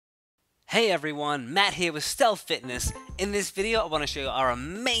Hey everyone, Matt here with Stealth Fitness. In this video I want to show you our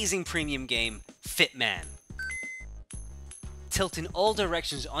amazing premium game, Fitman. Tilt in all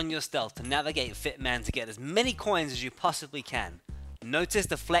directions on your stealth to navigate Fitman to get as many coins as you possibly can. Notice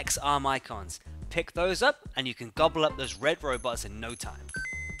the flex arm icons. Pick those up and you can gobble up those red robots in no time.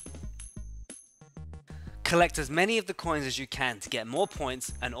 Collect as many of the coins as you can to get more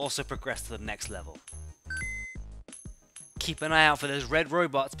points and also progress to the next level. Keep an eye out for those red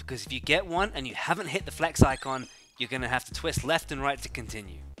robots because if you get one and you haven't hit the flex icon, you're going to have to twist left and right to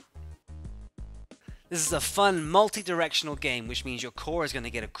continue. This is a fun multi-directional game, which means your core is going to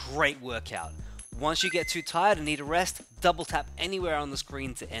get a great workout. Once you get too tired and need a rest, double tap anywhere on the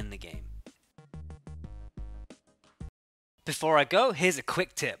screen to end the game. Before I go, here's a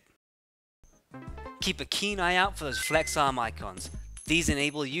quick tip. Keep a keen eye out for those flex arm icons. These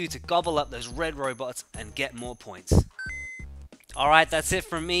enable you to gobble up those red robots and get more points. Alright, that's it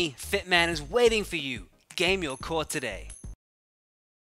from me. Fitman is waiting for you. Game your core today.